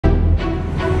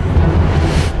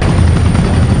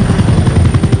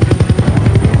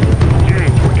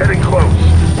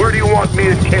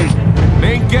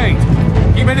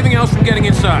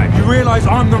realize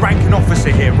I'm the ranking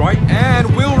officer here, right?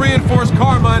 And we'll reinforce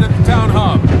Carmine at the town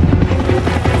hub.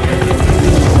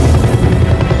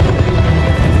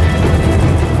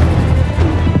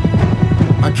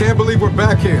 I can't believe we're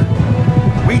back here.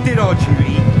 We did our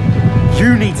duty.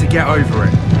 You need to get over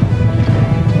it.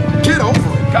 Get over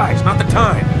it? Guys, not the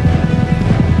time.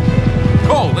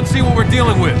 Cole, let's see what we're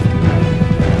dealing with.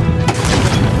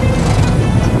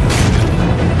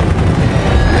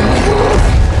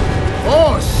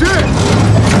 Oh, shit!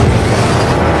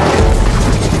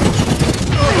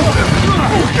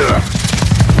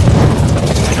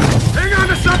 Hang on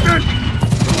to something!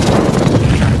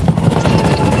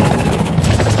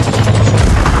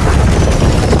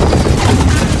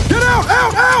 Get out!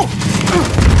 Out! Out!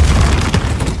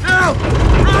 Out!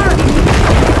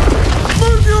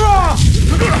 Move your arm!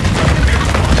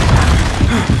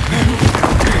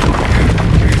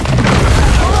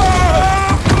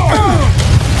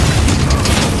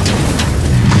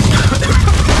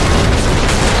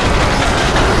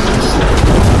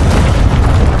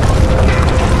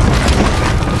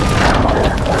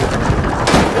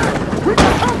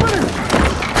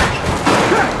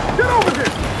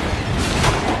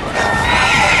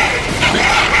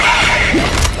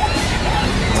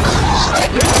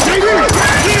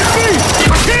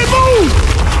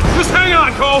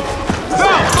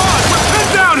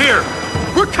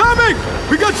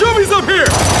 We got Juvies up here!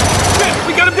 Shit,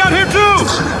 we got him down here too!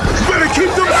 You better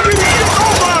keep them skinny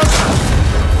over!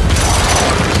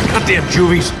 Goddamn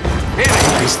Juvies. Man, I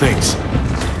hate these things.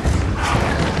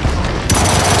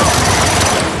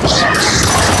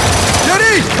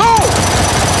 Jenny! Cole!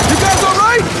 You guys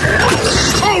alright?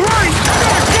 Alright! I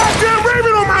got a goddamn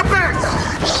raven on my back!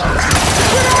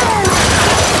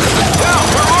 Al,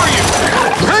 where are you?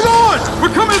 Hang on!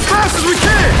 We're coming as fast as we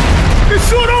can! It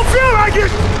sure don't feel like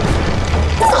it!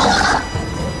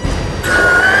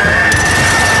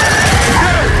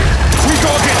 We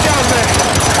gotta get down there!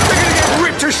 They're gonna get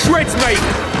ripped to shreds, mate!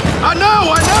 I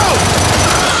know!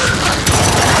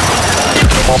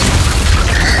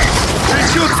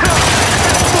 It's your turn!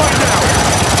 Let's fight now!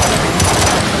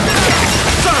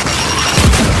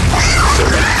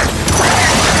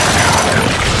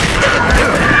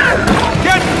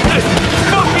 Get this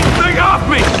fucking thing off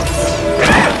me!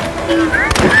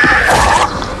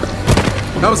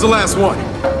 That was the last one.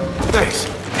 Thanks.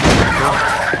 Now,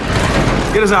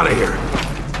 get us out of here.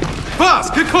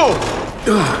 Boss, get Cole!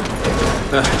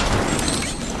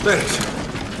 Thanks.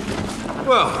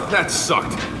 Well, that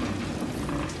sucked.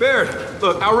 Baird,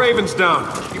 look, our Raven's down.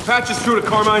 You patch us through to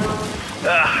Carmine?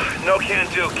 No can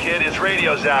do, kid. His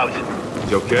radio's out.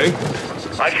 You okay?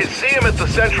 I can see him at the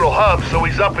central hub, so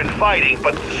he's up and fighting,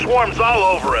 but the swarm's all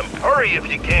over him. Hurry if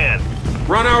you can.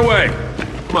 Run our way.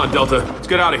 Come on, Delta. Let's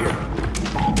get out of here.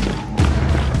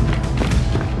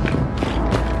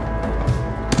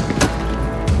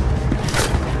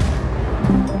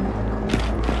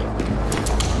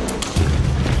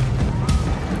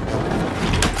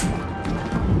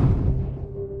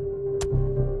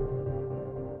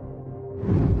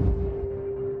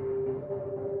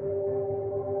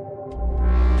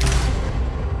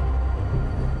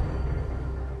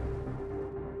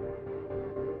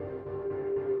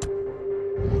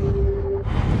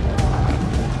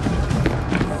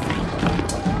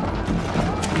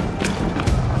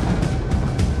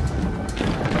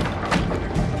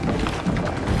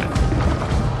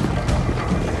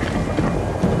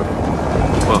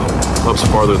 Hub's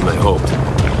farther than I hoped.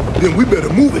 Then we better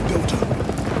move it, Delta.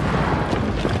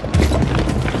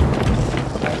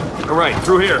 All right,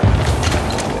 through here.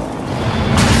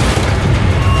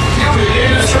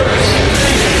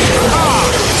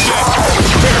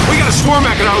 Shit! We got a swarm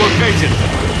back at our location.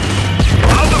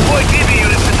 I'll deploy TV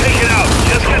units to take it out.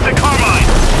 Just get to Carmine.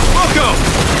 We'll go!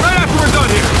 Right after we're done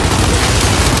here.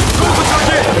 Go with the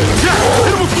target! Yeah,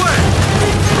 hit him with flag!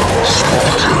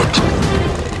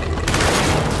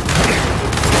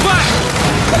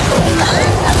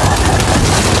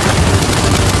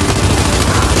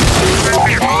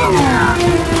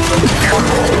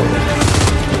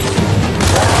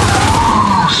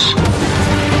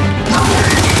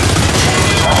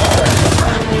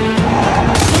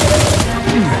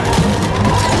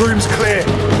 Room's clear.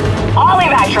 All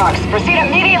evac trucks, proceed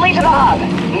immediately to the hub.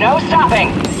 No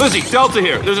stopping. Lizzie, Delta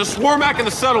here. There's a swarm back in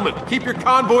the settlement. Keep your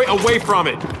convoy away from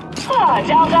it. Ah,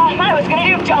 Delta, I was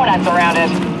gonna do donuts around it.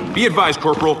 Be advised,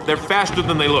 Corporal. They're faster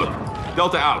than they look.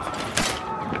 Delta out.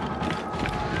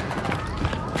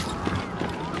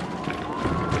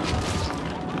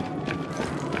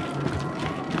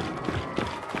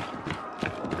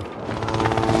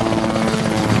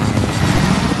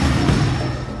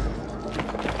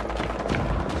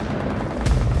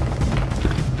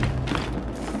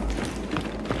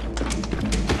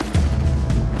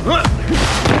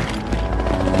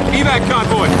 attack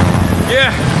convoy.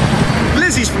 Yeah.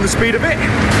 Lizzie's from the speed of it.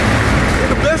 They're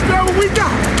the best driver we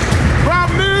got.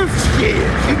 Problem is,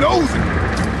 yeah, he knows it.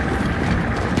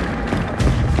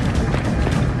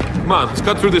 Come on, let's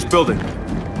cut through this building.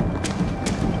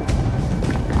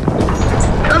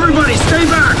 Everybody, stay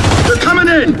back! They're coming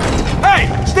in! Hey,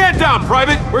 stand down,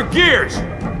 Private. We're gears.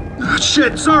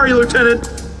 Shit, sorry, Lieutenant.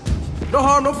 No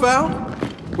harm, no foul.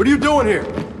 What are you doing here?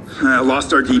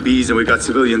 Lost our DBs and we got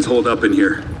civilians holed up in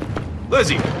here.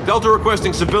 Lizzie, Delta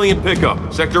requesting civilian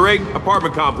pickup. Sector 8,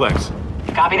 apartment complex.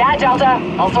 Copy that, Delta.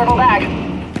 I'll circle back.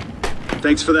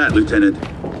 Thanks for that, Lieutenant.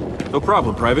 No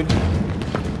problem, Private.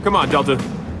 Come on, Delta.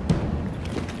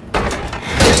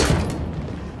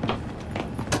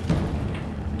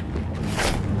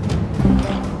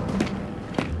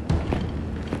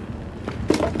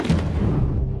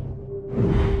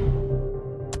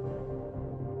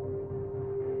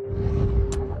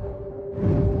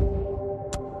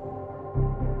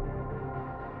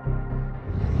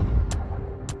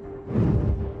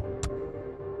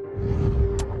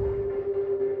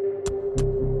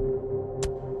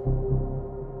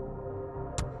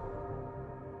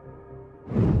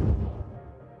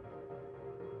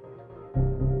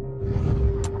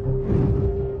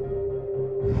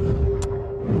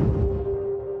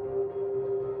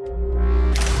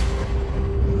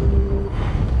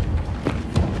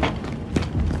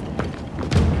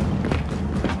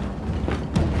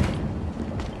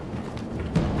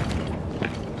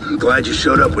 Glad you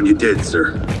showed up when you did,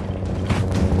 sir.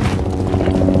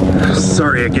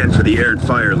 Sorry again for the air and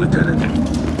fire, Lieutenant.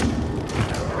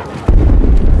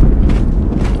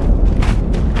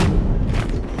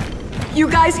 You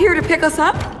guys here to pick us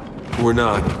up? We're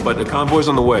not, but the convoy's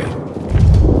on the way.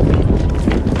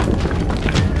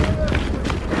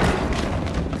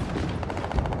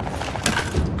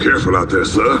 Careful out there,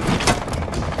 sir.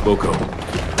 Loco.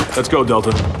 Let's go,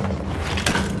 Delta.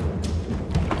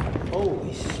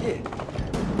 Holy shit.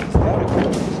 Is that a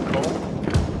Christmas call?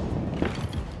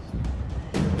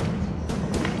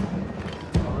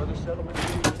 Our other settlement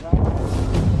is out.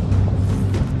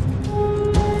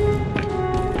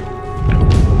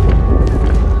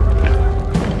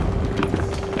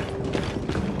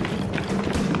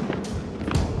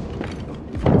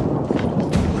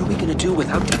 What are we gonna do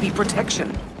without DB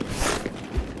protection?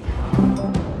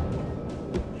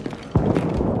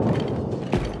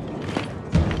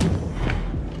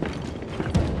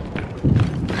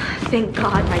 Thank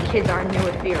God my kids aren't new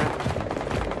with Vera.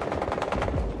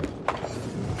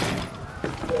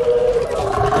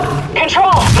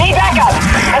 Control, need backup.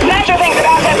 A snatcher thinks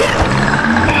about it.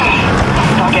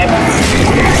 Fuck it.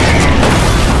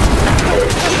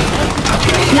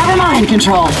 Never mind,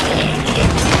 Control.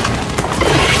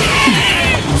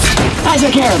 I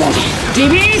took care of it.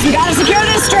 DBs, we gotta secure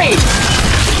this street.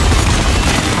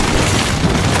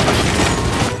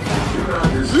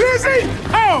 Lizzie?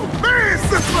 Oh, man,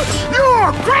 sister,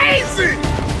 you're crazy!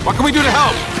 What can we do to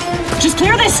help? Just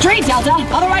clear this street, Delta.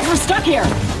 Otherwise, we're stuck here.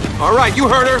 All right, you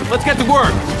heard her. Let's get to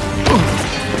work.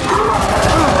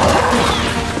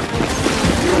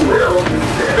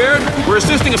 Baird, we're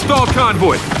assisting a stalled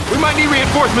convoy. We might need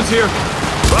reinforcements here.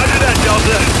 Roger that,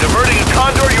 Delta. Diverting a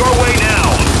condor your way now.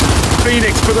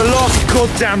 Phoenix, for the last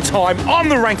goddamn time, I'm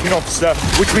the ranking officer,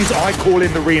 which means I call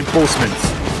in the reinforcements.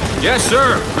 Yes,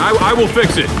 sir. I will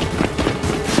fix it.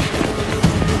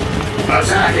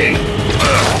 Attacking.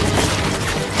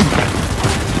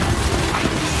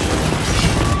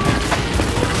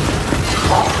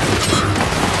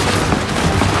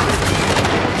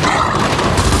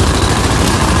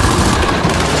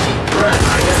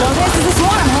 So this is a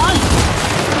swarm, huh?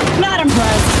 Not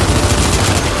impressed.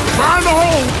 Find the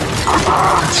hole!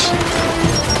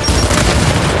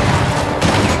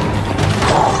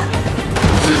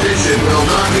 Sedition will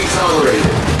not be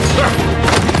tolerated.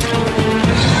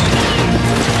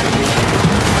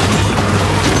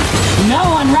 No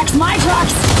one wrecks my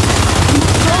trucks.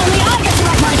 Only I get to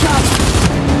wreck my trucks.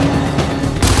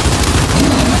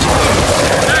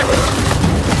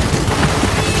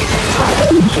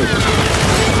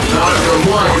 Not from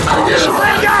one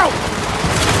identified. Go!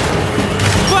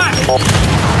 Flash!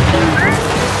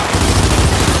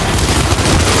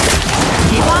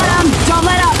 Keep on 'em. Don't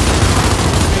let up.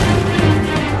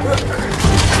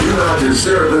 You not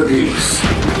deserve the peace.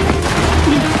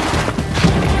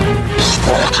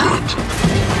 Spotted!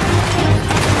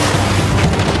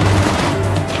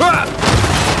 Ah!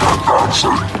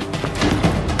 Advancing!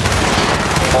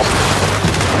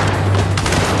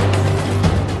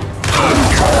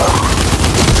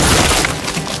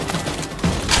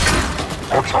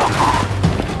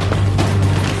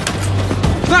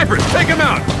 Sniper, take him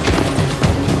out!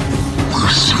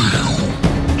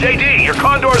 JD, your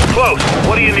Condor's close.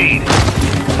 What do you need?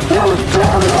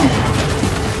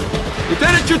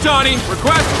 Lieutenant Chitani,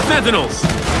 request Sentinels.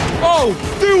 Oh,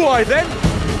 do I then?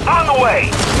 On the way.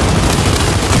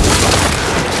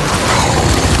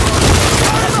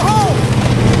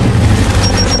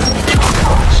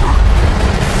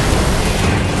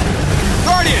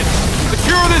 Guardian,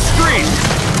 secure this street.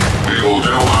 We will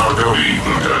do our duty,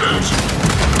 Lieutenant.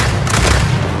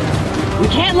 We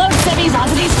can't load civvies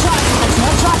onto these trucks if there's no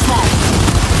trucks left.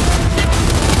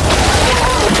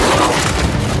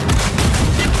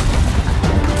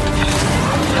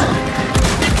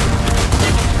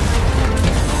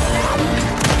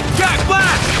 Jack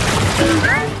Black!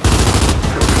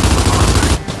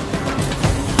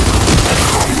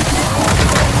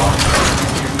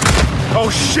 Oh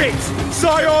shit!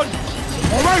 Scion!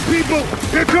 All right, people,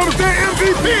 here comes their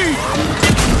MVP!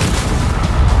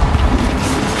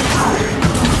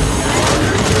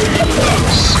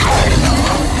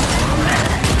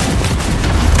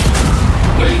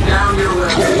 Lay down your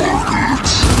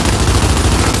weapons.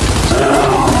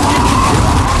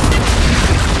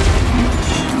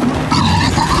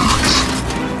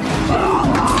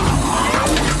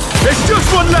 There's just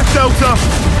one left, Delta!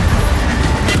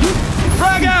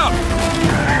 Frag out!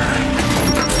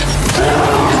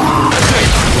 That's it.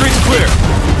 Street's clear.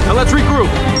 Now let's regroup.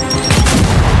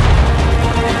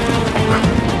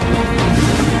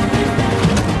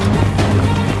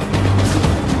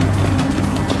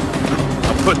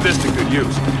 I'll put this to good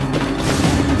use.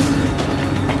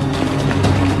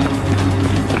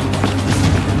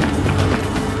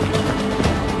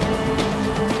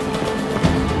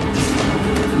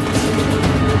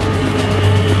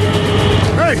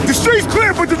 Hey, the street's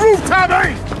clear, but the rooftop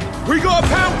ain't! We got a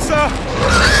pouncer!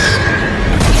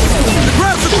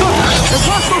 Grab the cover and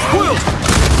bust those quills!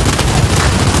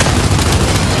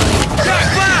 Jack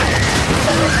Black!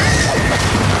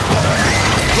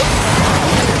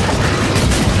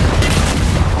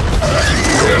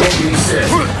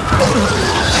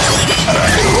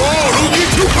 Oh, don't get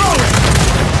too close!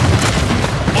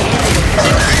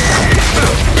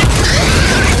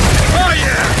 Oh,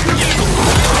 yeah!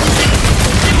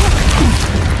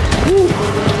 Woo.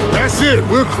 That's it,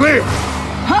 we're clear.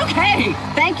 Okay,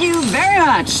 thank you very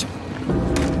much.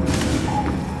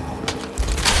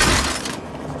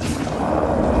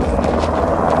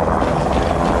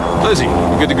 Lizzie,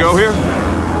 you good to go here?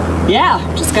 Yeah,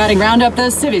 just gotta round up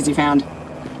those civvies you found.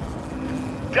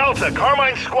 Delta,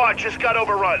 Carmine's squad just got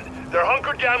overrun. They're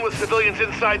hunkered down with civilians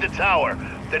inside the tower.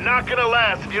 They're not gonna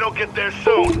last if you don't get there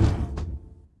soon.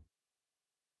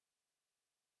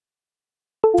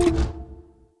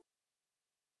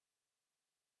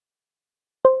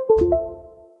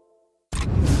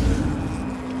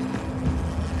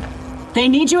 They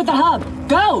need you at the hub.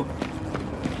 Go!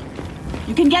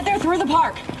 You can get there through the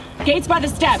park. Gates by the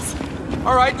steps.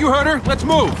 All right, you heard her. Let's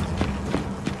move.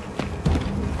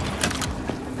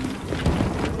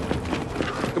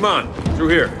 Come on, through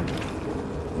here.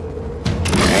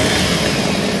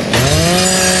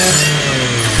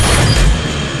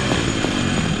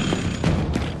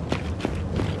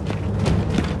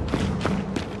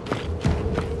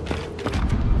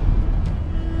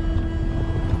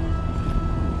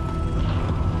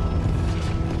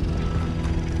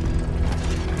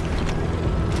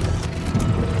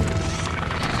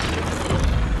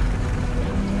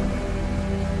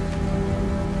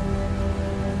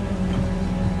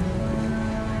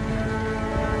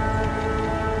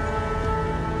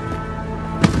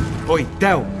 Oi,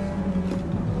 Del.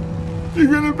 You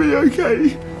gonna be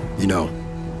okay? You know,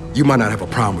 you might not have a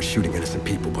problem with shooting innocent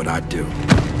people, but I do.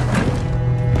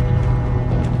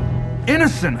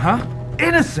 Innocent, huh?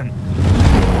 Innocent?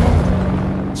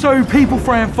 So people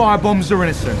throwing firebombs are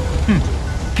innocent?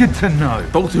 Good to know.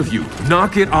 Both of you,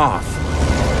 knock it off.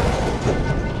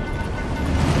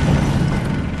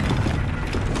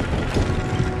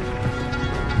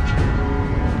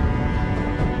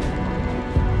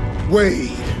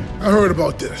 Wade, I heard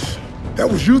about this. That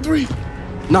was you three?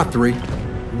 Not three.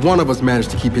 One of us managed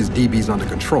to keep his DBs under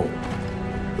control.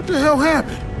 What the hell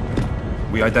happened?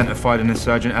 We identified an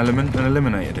insurgent element and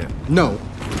eliminated it. No,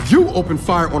 you opened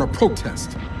fire on a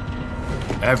protest.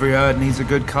 Every herd needs a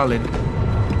good culling.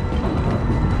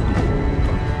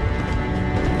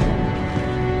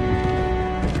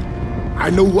 I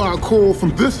know who I'll call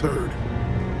from this herd.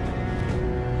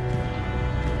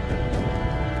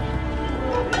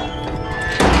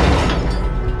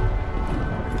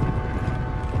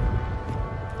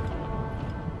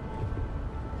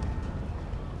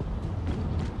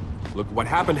 Look, what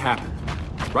happened, happened.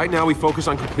 Right now, we focus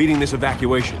on completing this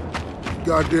evacuation.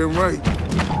 Goddamn right.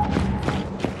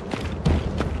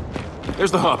 There's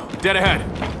the hub, dead ahead.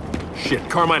 Shit,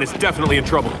 Carmine is definitely in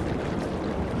trouble.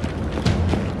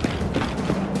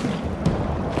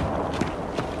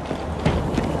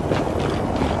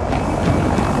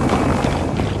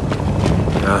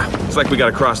 Looks like we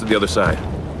gotta cross to the other side.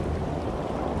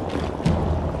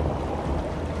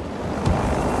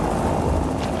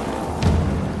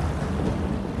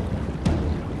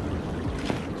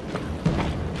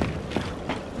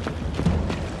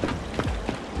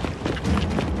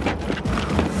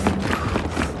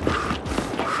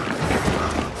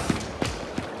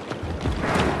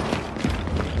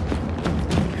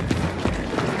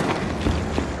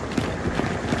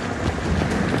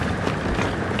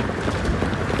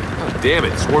 Damn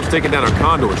it, Swarm's taking down our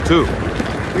condors, too.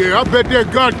 Yeah, I bet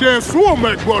that goddamn Swarm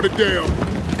Mech brought it down.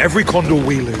 Every condor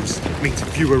we lose means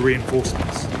fewer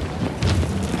reinforcements.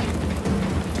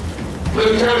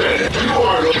 Lieutenant, you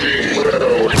are looking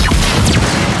well.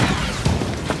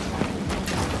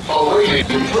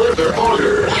 Awaiting further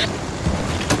orders.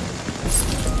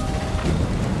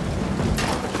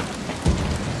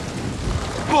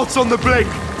 Bots on the blink!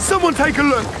 Someone take a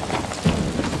look!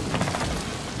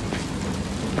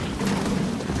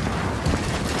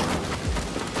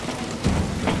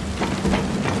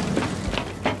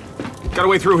 Got a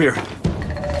way through here.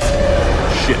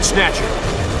 Shit, Snatcher.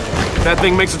 If that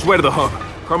thing makes its way to the hub,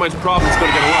 Carmine's problem's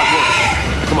gonna get a lot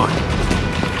worse. Come on.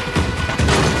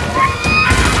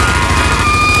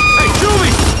 Hey, Julie!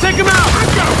 Take him out! I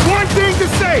got one thing to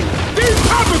say. These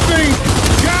other things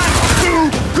got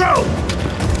to go.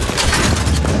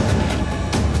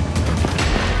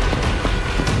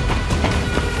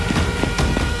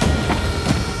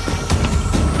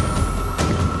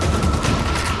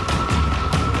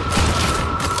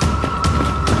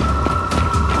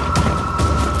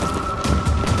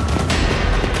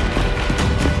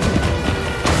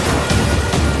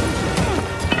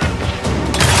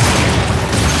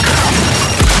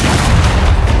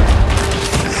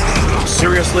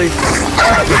 Seriously?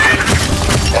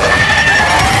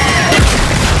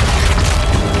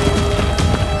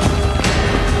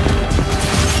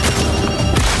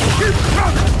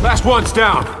 Last one's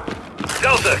down.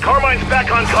 Delta, Carmine's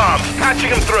back on comms, patching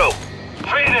him through.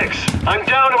 Phoenix, I'm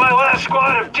down to my last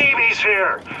squad of DBs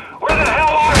here. Where the hell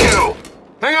are you?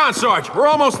 Hang on, Sarge. We're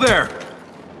almost there.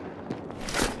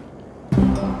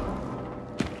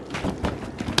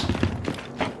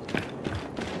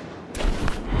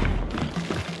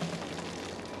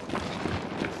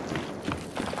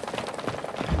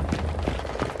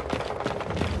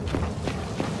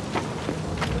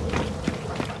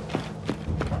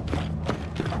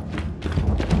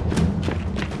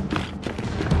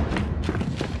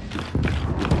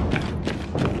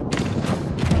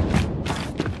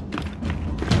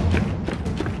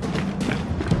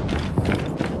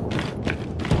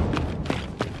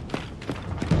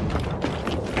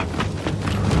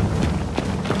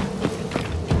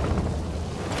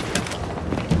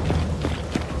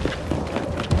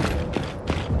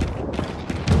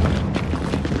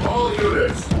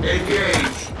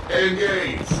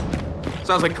 Engage!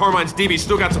 Sounds like Carmine's DB's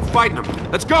still got some fight in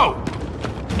him. Let's go!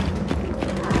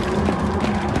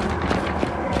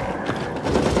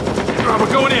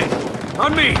 We're going in.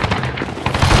 On me!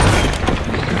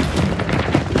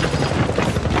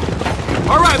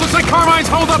 Alright, looks like Carmine's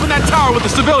holed up in that tower with the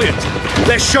civilians.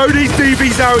 Let's show these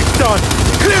DBs how it's done.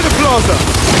 Clear the plaza!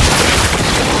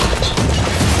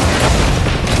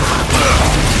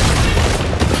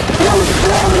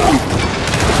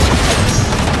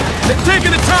 They're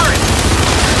taking the turret!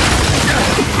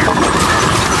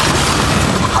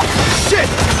 Shit!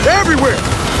 They're everywhere!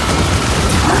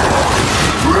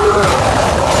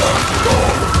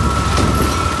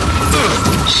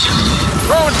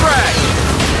 Throwing frag!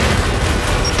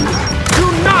 Do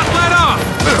not let up!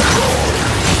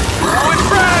 Throwing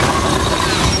frag!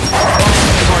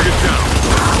 Target down.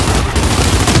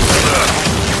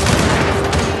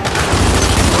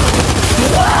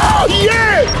 Oh,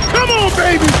 yeah! Come on,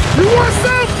 baby! You want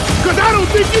some? Because I don't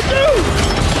think you do!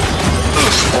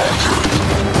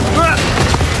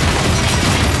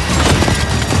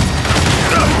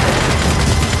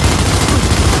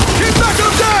 Keep knocking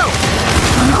them down!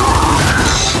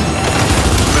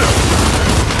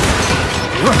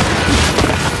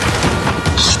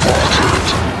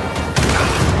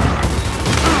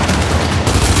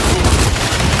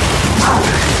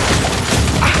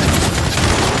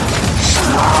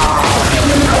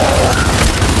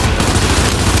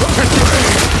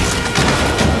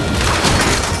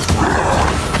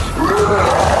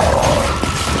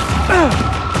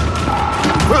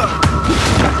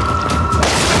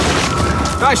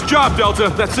 Nice job, Delta.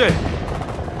 That's it.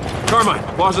 Carmine,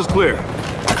 plaza's clear.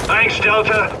 Thanks,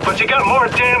 Delta, but you got more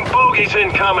damn bogeys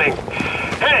incoming.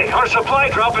 Hey, our supply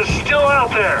drop is still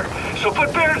out there, so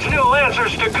put Baird's new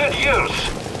Lancers to good use.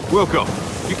 Wilco,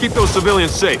 you keep those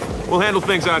civilians safe. We'll handle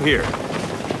things out here.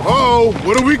 Oh,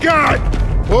 what do we got?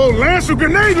 Oh, Lancer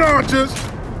grenade launchers?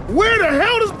 Where the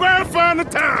hell does Baird find the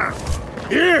time?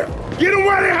 Here, get them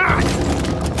while they're hot.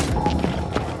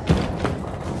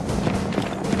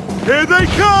 Here they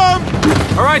come!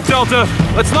 All right, Delta,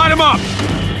 let's light them up.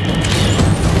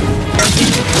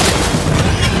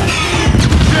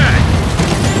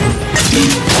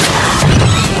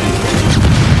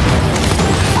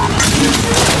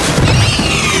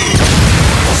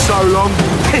 So long,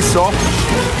 piss off.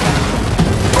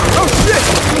 Oh shit!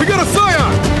 We got a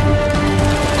Scion!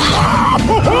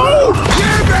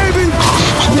 Yeah, baby!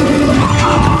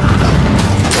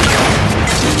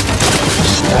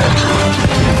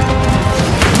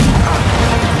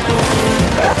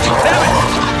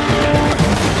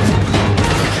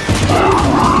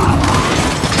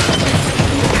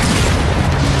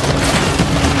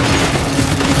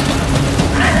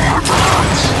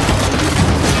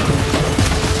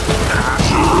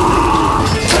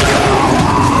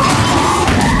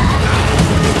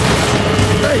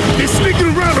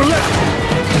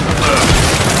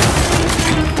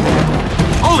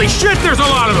 Holy shit, there's a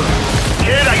lot of them!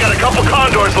 Kid, I got a couple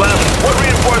condors left. What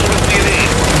reinforcements do you need?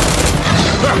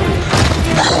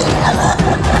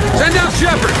 Send out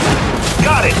Shepard!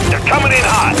 Got it. They're coming in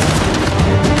hot.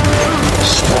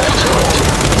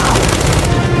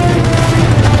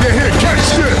 Yeah, here, catch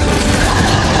this!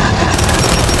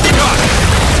 Got it!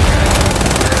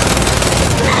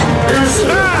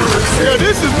 Yeah,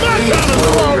 this is my kind of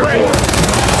small race!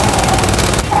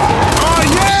 Oh,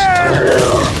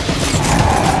 yeah!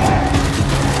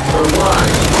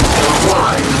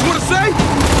 You wanna say?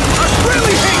 I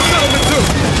really hate settlement too!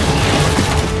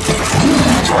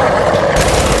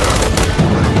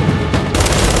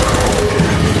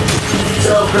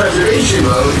 Self-preservation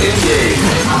mode engaged.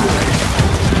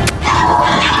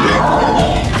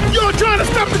 Y'all trying to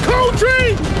stop the cold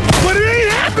train? But it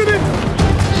ain't happening!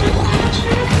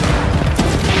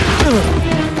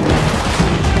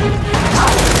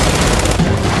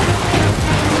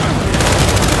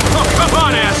 Oh, come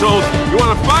on, assholes! You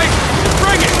wanna fight?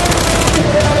 Bring it!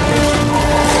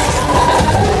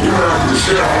 You have to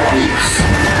stop these.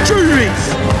 Trees!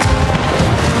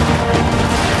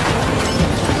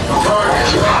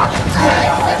 Target locked.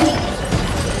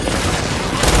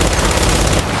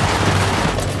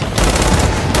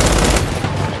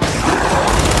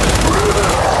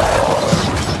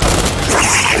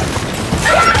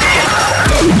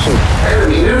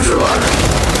 Enemy neutralized.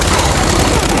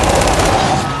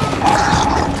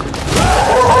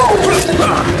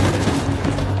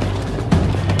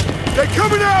 They're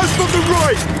coming at us from the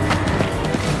right!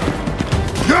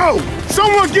 Yo!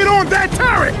 Someone get on that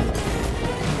turret!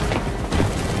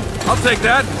 I'll take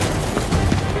that.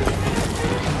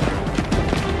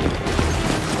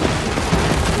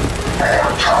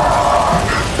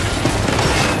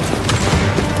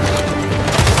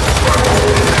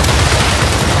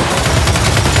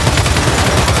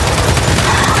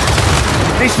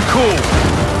 These are cool.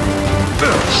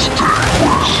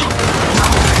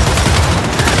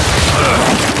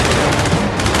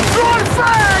 Throwing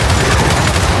frag!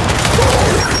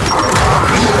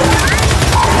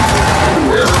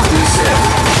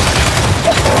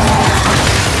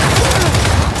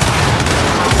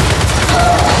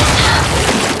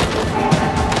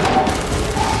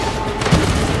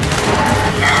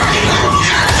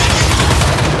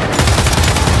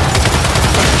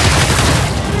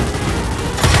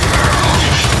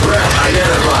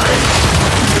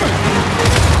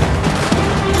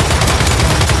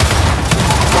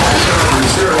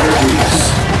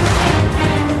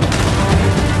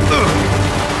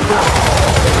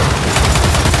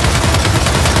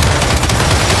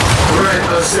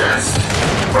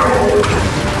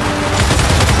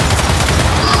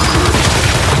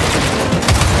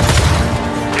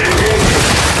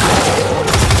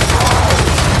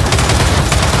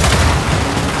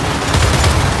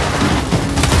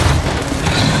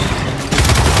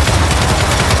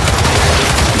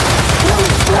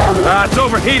 It's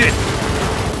overheated!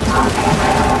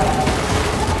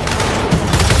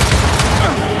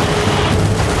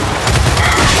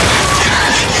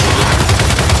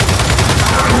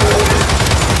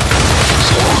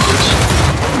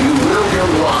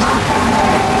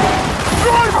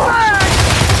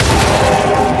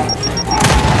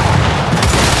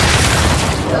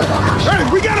 Hey,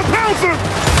 we got a pouncer!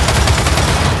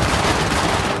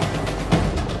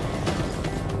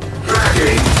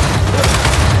 Tracking.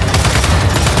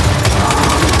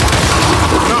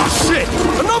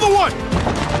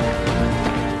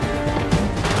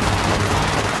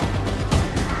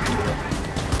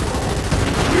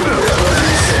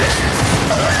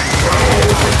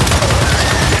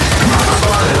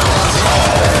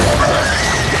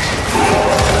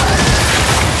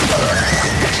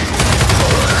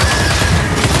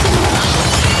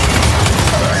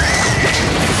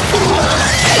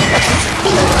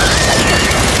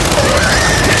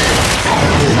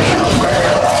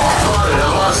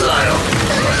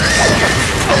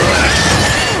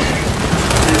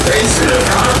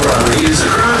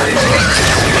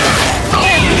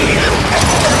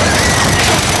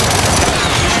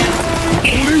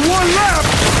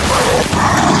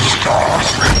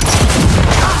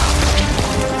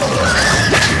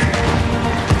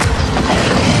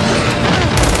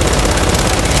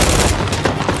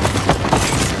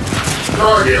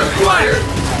 target acquired.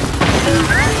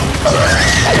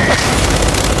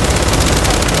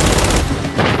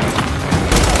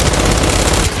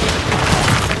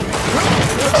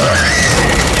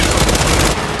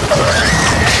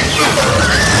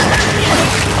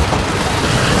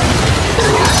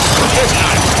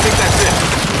 I think that's it.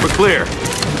 We're clear.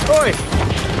 Oi!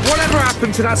 Whatever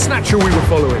happened to that snatcher we were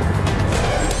following?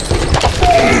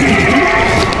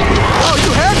 Oh,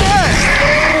 you had that!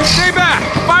 Stay back!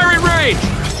 Fire at range!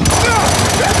 No!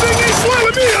 That thing ain't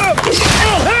swallowing me up!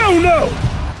 Oh, hell no!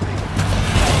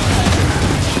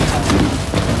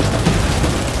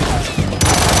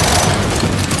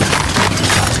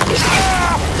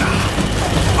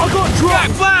 I got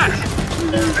dropped! Flash!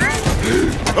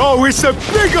 Oh, it's a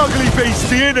big ugly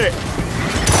beastie, isn't it?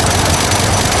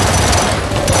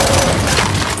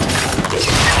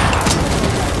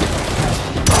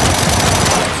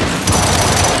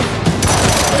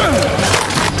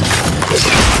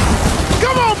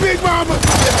 Come on, Big Mama!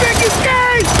 You think you're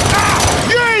scary? Ah!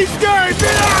 You ain't scary,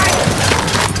 bitch!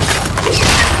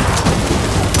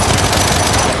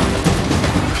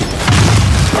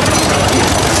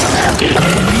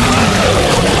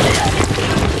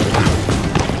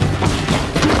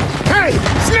 Hey!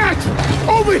 Snatch!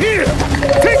 Over here!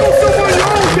 Take on someone your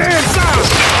own damn size!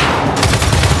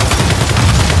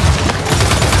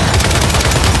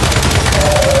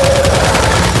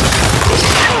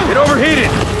 It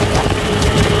overheated!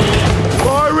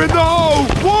 Fire in the hole!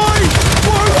 Why?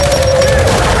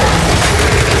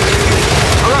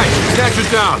 Alright, Snatcher's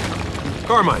down.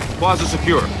 Carmine, plaza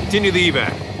secure. Continue the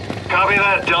evac. Copy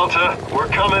that, Delta. We're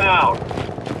coming out.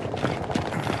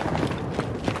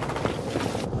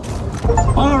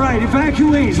 All right,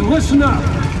 evacuees, listen up.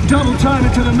 Double time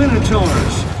it to the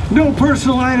Minotaurs. No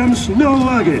personal items, no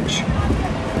luggage.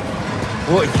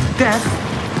 What, death?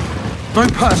 No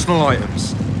personal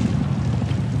items.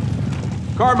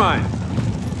 Carmine!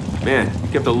 Man, you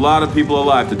kept a lot of people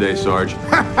alive today, Sarge.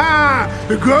 Ha ha!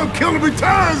 The grub killer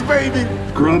returns, baby!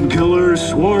 Grub killer,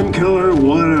 swarm killer,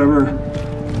 whatever.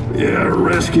 Yeah,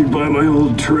 rescued by my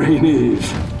old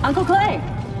trainees. Uncle Clay!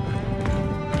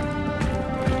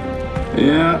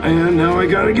 Yeah, and now I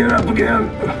gotta get up again.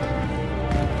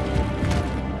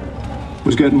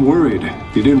 Was getting worried.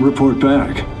 You didn't report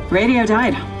back. Radio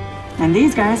died. And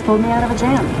these guys pulled me out of a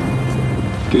jam.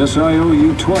 Guess I owe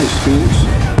you twice, Phoenix.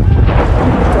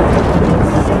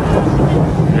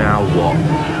 Now what?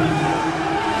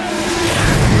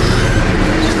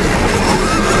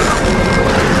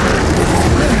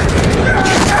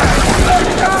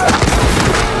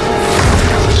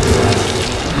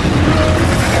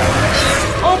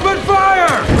 Open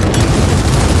fire!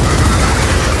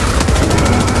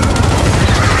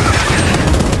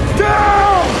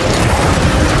 Down!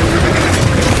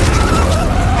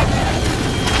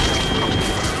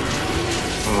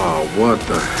 Oh, what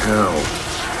the hell?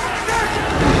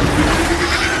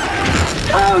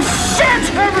 Oh shit!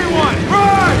 Everyone,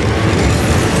 run!